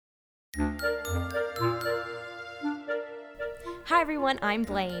Hi everyone, I'm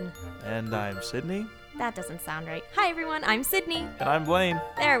Blaine. And I'm Sydney. That doesn't sound right. Hi everyone, I'm Sydney. And I'm Blaine.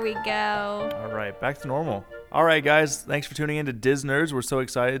 There we go. All right, back to normal. All right, guys, thanks for tuning in to Diz Nerds. We're so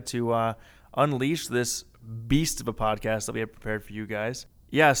excited to unleash this beast of a podcast that we have prepared for you guys.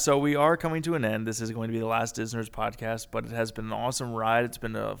 Yeah, so we are coming to an end. This is going to be the last Diz Nerds podcast, but it has been an awesome ride. It's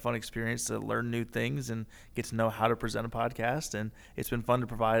been a fun experience to learn new things and get to know how to present a podcast, and it's been fun to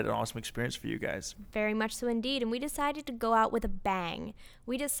provide an awesome experience for you guys. Very much so indeed, and we decided to go out with a bang.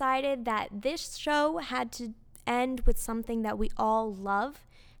 We decided that this show had to end with something that we all love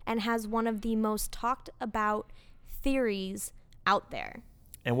and has one of the most talked about theories out there.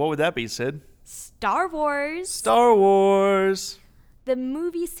 And what would that be, Sid? Star Wars. Star Wars. The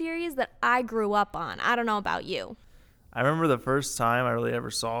movie series that I grew up on. I don't know about you. I remember the first time I really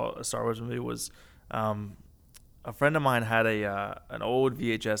ever saw a Star Wars movie was a friend of mine had an old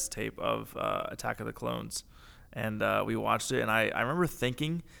VHS tape of Attack of the Clones, and we watched it. And I remember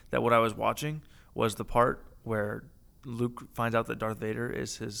thinking that what I was watching was the part where Luke finds out that Darth Vader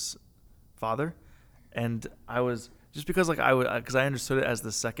is his father, and I was just because because I understood it as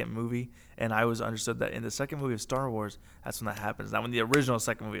the second movie, and I was understood that in the second movie of Star Wars, that's when that happens. Now, in the original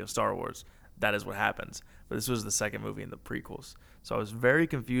second movie of Star Wars, that is what happens. But this was the second movie in the prequels, so I was very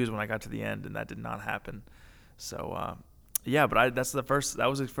confused when I got to the end, and that did not happen. So, yeah, but that was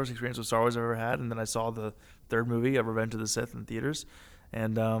the first experience with Star Wars I ever had, and then I saw the third movie of Revenge of the Sith in theaters,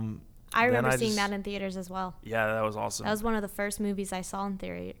 and I remember seeing that in theaters as well. Yeah, that was awesome. That was one of the first movies I saw in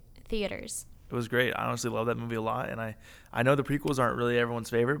theaters. It was great. I honestly love that movie a lot, and I know the prequels aren't really everyone's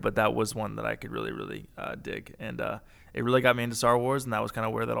favorite, but that was one that I could really, really dig, and it really got me into Star Wars, and that was kind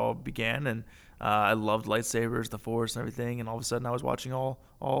of where that all began, and I loved lightsabers, the Force, and everything, and all of a sudden I was watching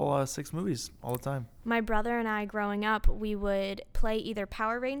all 6 movies all the time. My brother and I, growing up, we would play either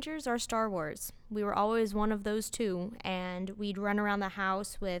Power Rangers or Star Wars. We were always one of those two, and we'd run around the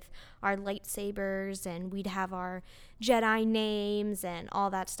house with our lightsabers, and we'd have our Jedi names and all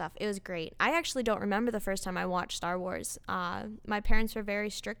that stuff. It was great. I actually don't remember the first time I watched Star Wars. My parents were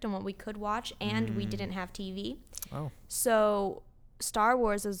very strict on what we could watch, and we didn't have TV. Oh. So Star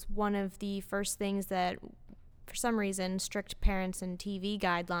Wars is one of the first things that, for some reason, strict parents and TV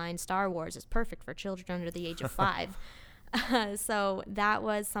guidelines, Star Wars is perfect for children under the age of 5. So that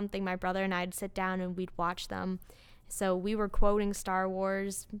was something my brother and I'd sit down and we'd watch them. So we were quoting Star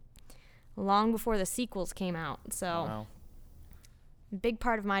Wars long before the sequels came out. So Wow. Big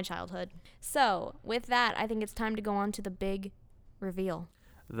part of my childhood. So with that, I think it's time to go on to the big reveal.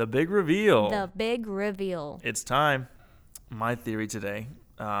 The big reveal. The big reveal. It's time. My theory today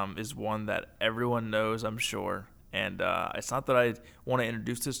is one that everyone knows, I'm sure. And it's not that I want to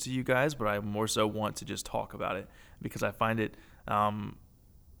introduce this to you guys, but I more so want to just talk about it because I find it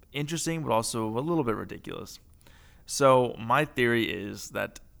interesting, but also a little bit ridiculous. So my theory is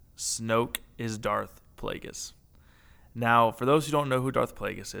that Snoke is Darth Plagueis. Now, for those who don't know who Darth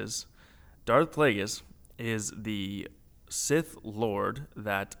Plagueis is the Sith Lord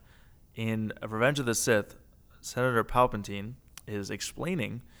that in Revenge of the Sith, Senator Palpatine is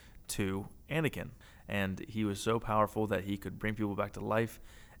explaining to Anakin. And he was so powerful that he could bring people back to life,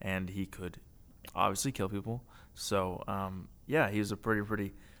 and he could obviously kill people. So, yeah, he was a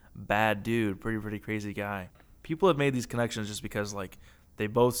pretty bad dude, pretty crazy guy. People have made these connections just because, like, they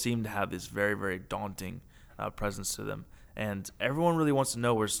both seem to have this very, very daunting presence to them. And everyone really wants to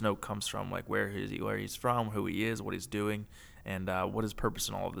know where Snoke comes from, like where he's from, who he is, what he's doing, and what his purpose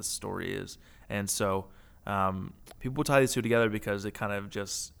in all of this story is. And so people tie these two together because it kind of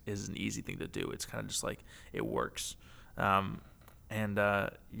just is an easy thing to do. It's kind of just like it works. Yeah,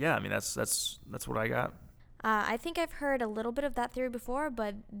 I mean that's what I got. I think I've heard a little bit of that theory before,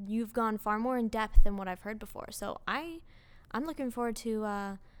 but you've gone far more in depth than what I've heard before. So I'm looking forward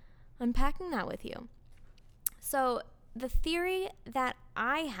to unpacking that with you. So the theory that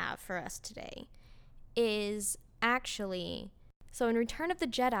I have for us today is actually, so in Return of the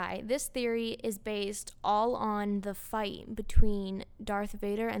Jedi, this theory is based all on the fight between Darth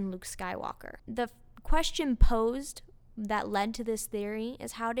Vader and Luke Skywalker. The question posed that led to this theory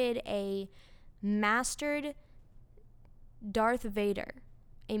is, how did a mastered Darth Vader,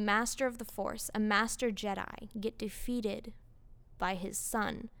 a master of the Force, a master Jedi, get defeated by his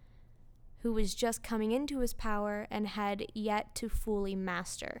son, who was just coming into his power and had yet to fully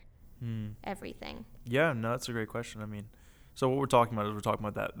master everything? Yeah, no, that's a great question. I mean, so what we're talking about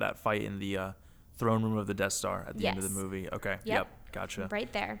is that fight in the throne room of the Death Star at the end of the movie. Okay, yep, gotcha.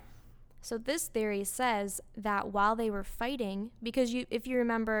 Right there. So this theory says that while they were fighting, because if you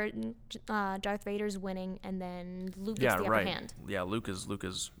remember, Darth Vader's winning, and then Luke gets the upper hand. Yeah, Luke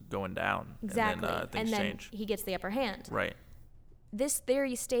is going down. Exactly, And then things change. He gets the upper hand. Right. This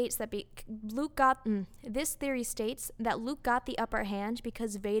theory states that Luke got the upper hand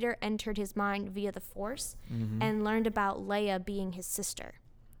because Vader entered his mind via the Force and learned about Leia being his sister.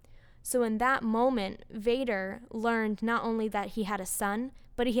 So in that moment, Vader learned not only that he had a son,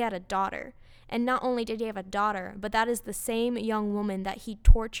 but he had a daughter. And not only did he have a daughter, but that is the same young woman that he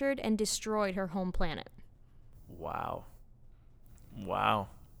tortured and destroyed her home planet. Wow.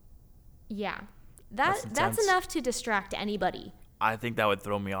 Yeah. That's enough to distract anybody. I think that would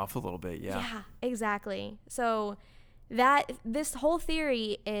throw me off a little bit, yeah. Yeah, exactly. So this whole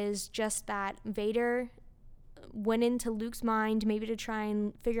theory is just that Vader went into Luke's mind maybe to try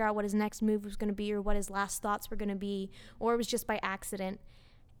and figure out what his next move was going to be or what his last thoughts were going to be, or it was just by accident,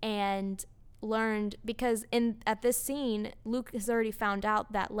 and learned, because at this scene, Luke has already found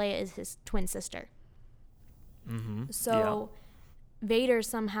out that Leia is his twin sister. So Vader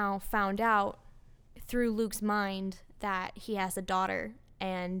somehow found out through Luke's mind that he has a daughter.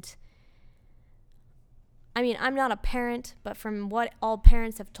 And I mean, I'm not a parent, but from what all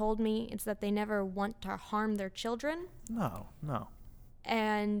parents have told me, it's that they never want to harm their children. No.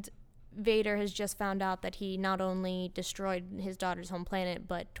 And Vader has just found out that he not only destroyed his daughter's home planet,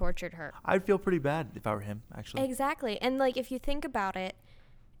 but tortured her. I'd feel pretty bad if I were him, actually. Exactly. And like, if you think about it,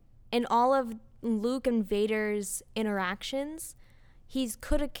 in all of Luke and Vader's interactions, he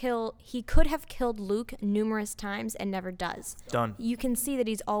could have killed Luke numerous times and never does. Done. You can see that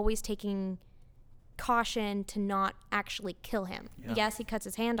he's always taking caution to not actually kill him. Yeah. Yes, he cuts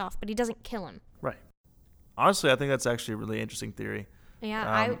his hand off, but he doesn't kill him. Right. Honestly, I think that's actually a really interesting theory.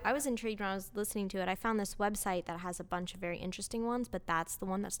 Yeah, I was intrigued when I was listening to it. I found this website that has a bunch of very interesting ones, but that's the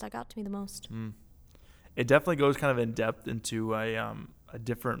one that stuck out to me the most. It definitely goes kind of in depth into a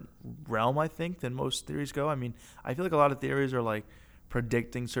different realm, I think, than most theories go. I mean, I feel like a lot of theories are like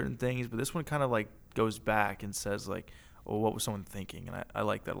predicting certain things, but this one kind of like goes back and says like, oh, what was someone thinking? And I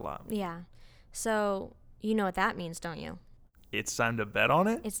like that a lot. Yeah. So you know what that means, don't you? It's time to bet on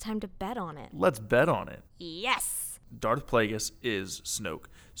it? It's time to bet on it. Let's bet on it. Yes. Darth Plagueis is Snoke.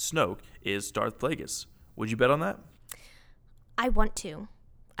 Snoke is Darth Plagueis. Would you bet on that? I want to.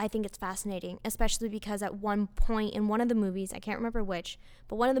 I think it's fascinating, especially because at one point in one of the movies, I can't remember which,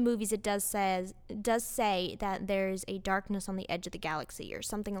 but one of the movies it does say that there's a darkness on the edge of the galaxy or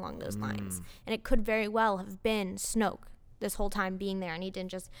something along those lines. And it could very well have been Snoke this whole time being there, and he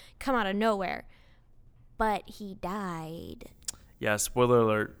didn't just come out of nowhere. But he died. Yeah, spoiler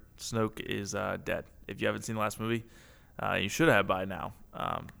alert, Snoke is dead. If you haven't seen the last movie, you should have by now.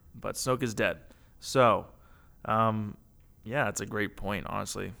 But Snoke is dead. So, yeah, it's a great point,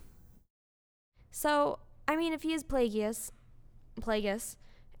 honestly. So, I mean, if he is Plagueis,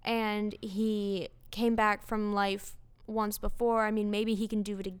 and he came back from life once before, I mean, maybe he can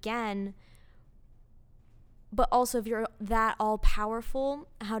do it again. But also, if you're that all-powerful,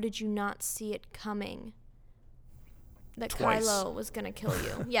 how did you not see it coming? That Twice. Kylo was going to kill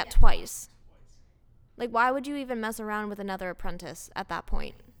you. Yeah, twice. Like, why would you even mess around with another apprentice at that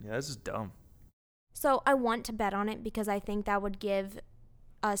point? Yeah, this is dumb. So I want to bet on it because I think that would give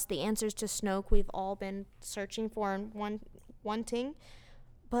us the answers to Snoke we've all been searching for and wanting.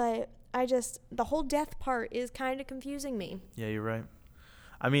 But the whole death part is kind of confusing me. Yeah, you're right.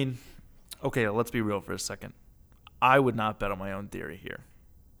 I mean, okay, let's be real for a second. I would not bet on my own theory here.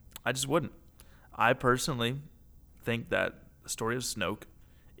 I just wouldn't. I personally think that the story of Snoke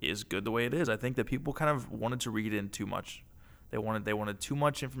is good the way it is. I think that people kind of wanted to read in too much. They wanted too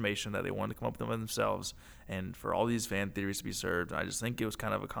much information that they wanted to come up with themselves, and for all these fan theories to be served. I just think it was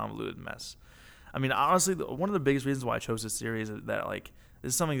kind of a convoluted mess. I mean, honestly, one of the biggest reasons why I chose this series is that like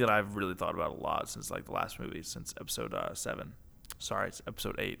this is something that I've really thought about a lot since like the last movie, since episode 7. Sorry, it's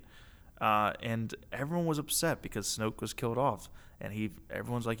episode 8. And everyone was upset because Snoke was killed off, and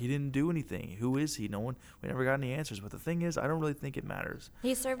everyone's like, he didn't do anything. Who is he? We never got any answers. But the thing is, I don't really think it matters.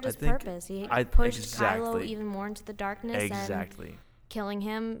 He served his purpose. He pushed Kylo even more into the darkness. Exactly. And killing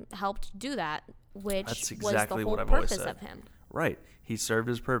him helped do that, which That's exactly was the what whole I've always purpose said. of him. Right. He served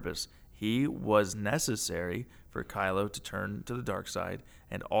his purpose. He was necessary for Kylo to turn to the dark side,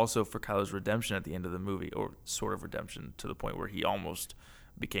 and also for Kylo's redemption at the end of the movie, or sort of redemption to the point where he almost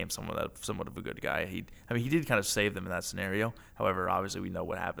became somewhat of a good guy. He did kind of save them in that scenario. However, obviously we know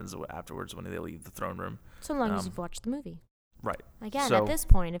what happens afterwards when they leave the throne room. So long as you've watched the movie. Right. Again, at this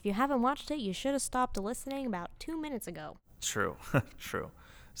point, if you haven't watched it, you should have stopped listening about 2 minutes ago. True. True.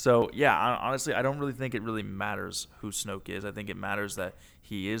 So yeah, honestly, I don't really think it really matters who Snoke is. I think it matters that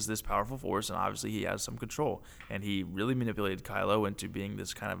he is this powerful force, and obviously he has some control. And he really manipulated Kylo into being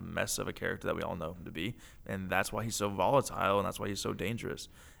this kind of mess of a character that we all know him to be, and that's why he's so volatile, and that's why he's so dangerous.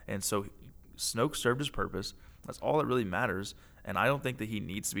 And so Snoke served his purpose. That's all that really matters. And I don't think that he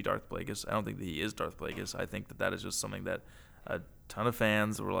needs to be Darth Plagueis. I don't think that he is Darth Plagueis. I think that that is just something that a ton of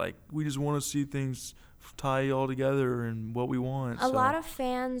fans were like, we just want to see things tie all together and what we want. A lot of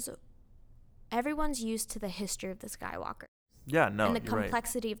fans, everyone's used to the history of the Skywalker. Yeah, no, and the you're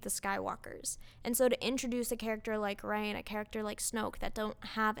complexity right. of the Skywalkers. And so to introduce a character like Rey and a character like Snoke that don't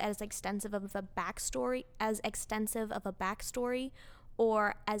have as extensive of a backstory,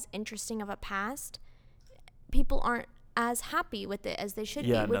 or as interesting of a past, people aren't as happy with it as they should be.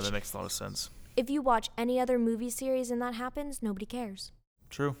 Yeah, no, that makes a lot of sense. If you watch any other movie series and that happens, nobody cares.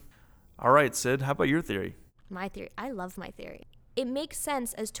 True. All right, Sid, how about your theory? My theory. I love my theory. It makes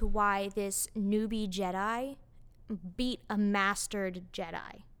sense as to why this newbie Jedi beat a mastered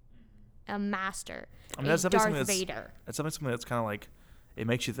Jedi. A master. I mean, that's Darth Vader. That's something that's kind of like, it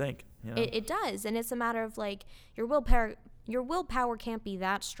makes you think. You know? It does. And it's a matter of like, your willpower can't be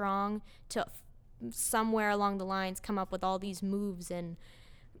that strong to somewhere along the lines come up with all these moves and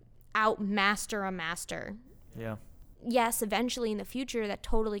outmaster a master. Yeah. Yes, eventually in the future that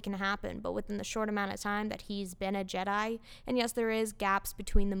totally can happen, but within the short amount of time that he's been a Jedi, and yes, there is gaps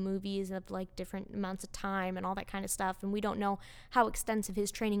between the movies of like different amounts of time and all that kind of stuff, and we don't know how extensive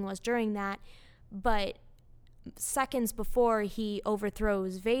his training was during that, but seconds before he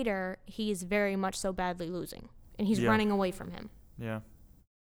overthrows Vader, he's very much so badly losing, and he's running away from him. Yeah.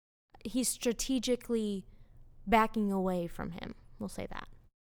 He's strategically backing away from him, we'll say that.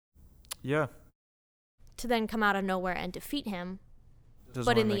 Yeah. To then come out of nowhere and defeat him.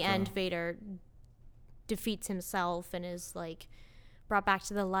 But in the end, Vader defeats himself and is like brought back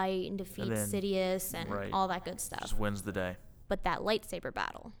to the light and defeats Sidious and all that good stuff. Just wins the day. But that lightsaber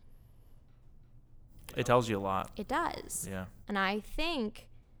battle, it tells you a lot. It does. Yeah. And I think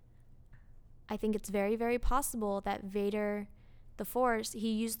it's very, very possible that Vader,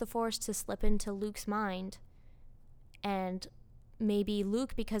 he used the Force to slip into Luke's mind, and maybe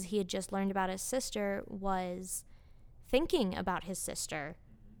Luke, because he had just learned about his sister, was thinking about his sister,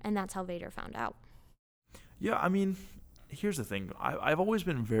 and that's how Vader found out. Yeah, I mean, here's the thing. I've always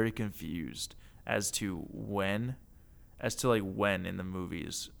been very confused as to when in the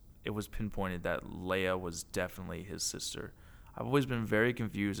movies it was pinpointed that Leia was definitely his sister. I've always been very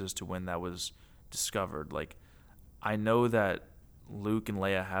confused as to when that was discovered. Like, I know that Luke and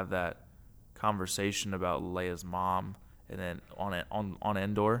Leia have that conversation about Leia's mom, and then on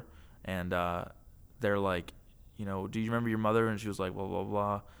Endor, and they're like, you know, do you remember your mother? And she was like, blah blah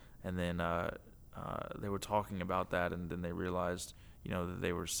blah, and then they were talking about that, and then they realized, you know, that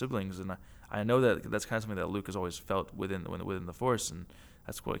they were siblings, and I know that that's kind of something that Luke has always felt within the Force, and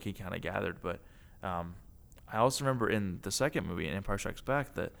that's what he kind of gathered. But I also remember in the second movie, in Empire Strikes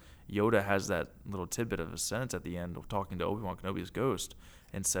Back, that Yoda has that little tidbit of a sentence at the end of talking to Obi-Wan Kenobi's ghost,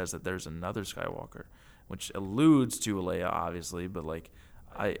 and says that there's another Skywalker, which alludes to Leia, obviously, but like,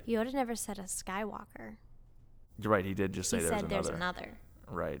 Yoda never said a Skywalker. You're right, he did just say there's another.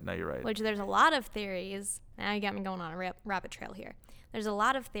 Right, no, you're right. Which there's a lot of theories. Now you got me going on a rabbit trail here. There's a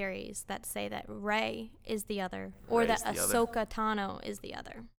lot of theories that say that Rey is the other, or that Ahsoka Tano is the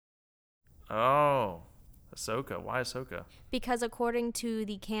other. Oh, Ahsoka. Why Ahsoka? Because according to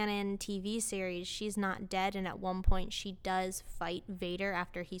the canon TV series, she's not dead, and at one point she does fight Vader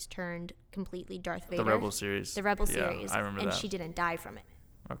after he's turned completely Darth Vader. The Rebel series. The Rebel series. I remember that. And she didn't die from it.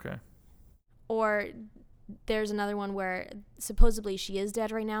 Okay. Or there's another one where supposedly she is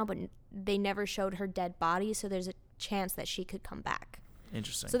dead right now, but they never showed her dead body, so there's a chance that she could come back.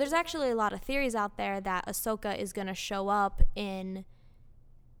 Interesting. So there's actually a lot of theories out there that Ahsoka is going to show up in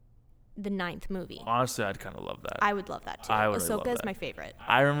the 9th movie. Honestly, I'd kind of love that. I would love that too. Ahsoka is my favorite.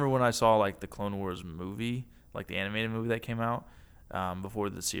 I remember when I saw like the Clone Wars movie, like the animated movie that came out before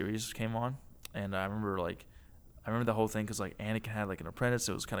the series came on, and I remember the whole thing because like Anakin had like an apprentice.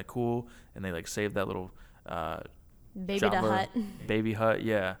 It was kind of cool, and they like saved that little Baby Hutt.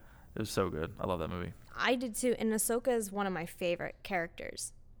 Yeah, it was so good. I love that movie. I did too, and Ahsoka is one of my favorite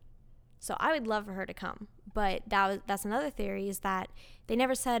characters. So I would love for her to come. But that's another theory, is that they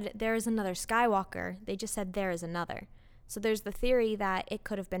never said there is another Skywalker. They just said there is another. So there's the theory that it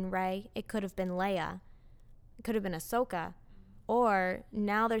could have been Rey, it could have been Leia, it could have been Ahsoka, or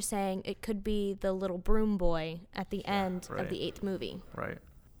now they're saying it could be the little broom boy at the end of the 8th movie. Right.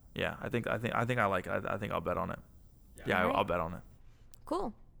 Yeah, I think I like it. I think I'll bet on it. Yeah, right. I'll bet on it.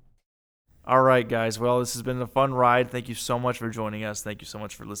 Cool. All right, guys. Well, this has been a fun ride. Thank you so much for joining us. Thank you so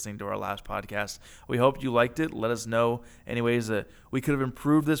much for listening to our last podcast. We hope you liked it. Let us know any ways that we could have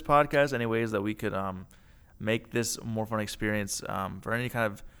improved this podcast, any ways that we could make this a more fun experience for any kind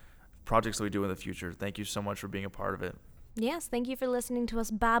of projects that we do in the future. Thank you so much for being a part of it. Yes, thank you for listening to us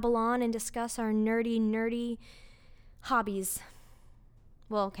babble on and discuss our nerdy hobbies.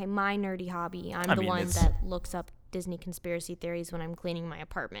 Well, okay, my nerdy hobby. I'm the one that looks up Disney conspiracy theories when I'm cleaning my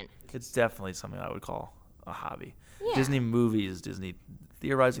apartment. It's definitely something I would call a hobby. Yeah. Disney movies, Disney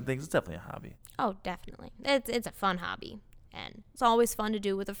theorizing things, it's definitely a hobby. Oh, definitely. It's a fun hobby, and it's always fun to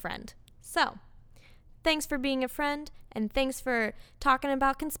do with a friend. So, thanks for being a friend, and thanks for talking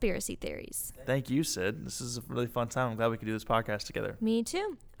about conspiracy theories. Thank you, Sid. This is a really fun time. I'm glad we could do this podcast together. Me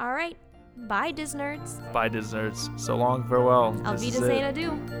too. All right. Bye, Disnerds. Bye, Disnerds. So long, farewell. Auf Wiedersehen,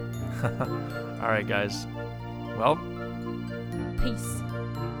 adieu. All right, guys. Well, peace.